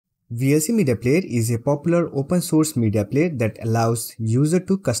VLC Media Player is a popular open source media player that allows user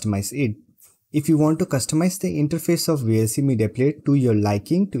to customize it. If you want to customize the interface of VLC Media Player to your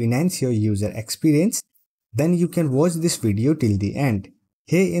liking to enhance your user experience, then you can watch this video till the end.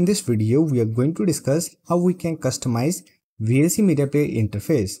 Here in this video, we are going to discuss how we can customize VLC Media Player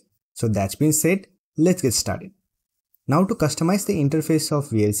interface. So that's been said, let's get started. Now to customize the interface of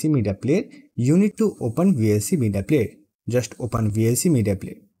VLC Media Player, you need to open VLC Media Player. Just open VLC Media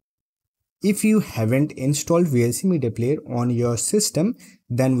Player. If you haven't installed VLC Media Player on your system,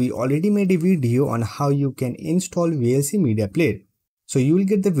 then we already made a video on how you can install VLC Media Player. So you will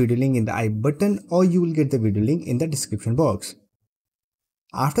get the video link in the I button or you will get the video link in the description box.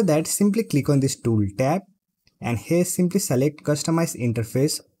 After that, simply click on this tool tab and here simply select Customize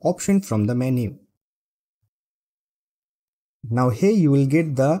Interface option from the menu. Now here you will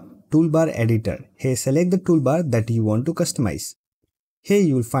get the toolbar editor. Here select the toolbar that you want to customize. Here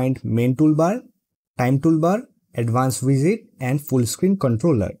you will find main toolbar, time toolbar, advanced widget and full screen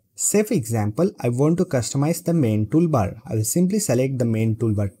controller. Say for example, I want to customize the main toolbar. I will simply select the main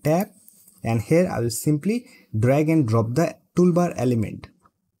toolbar tab and here I will simply drag and drop the toolbar element.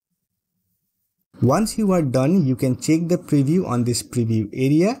 Once you are done, you can check the preview on this preview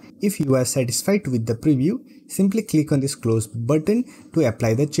area. If you are satisfied with the preview, simply click on this close button to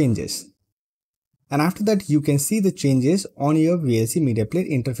apply the changes. And after that, you can see the changes on your VLC Media Player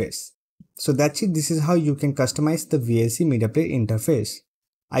interface. So that's it. This is how you can customize the VLC Media Player interface.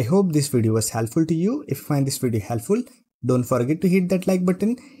 I hope this video was helpful to you. If you find this video helpful, don't forget to hit that like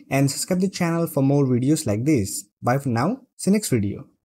button and subscribe the channel for more videos like this. Bye for now. See you next video.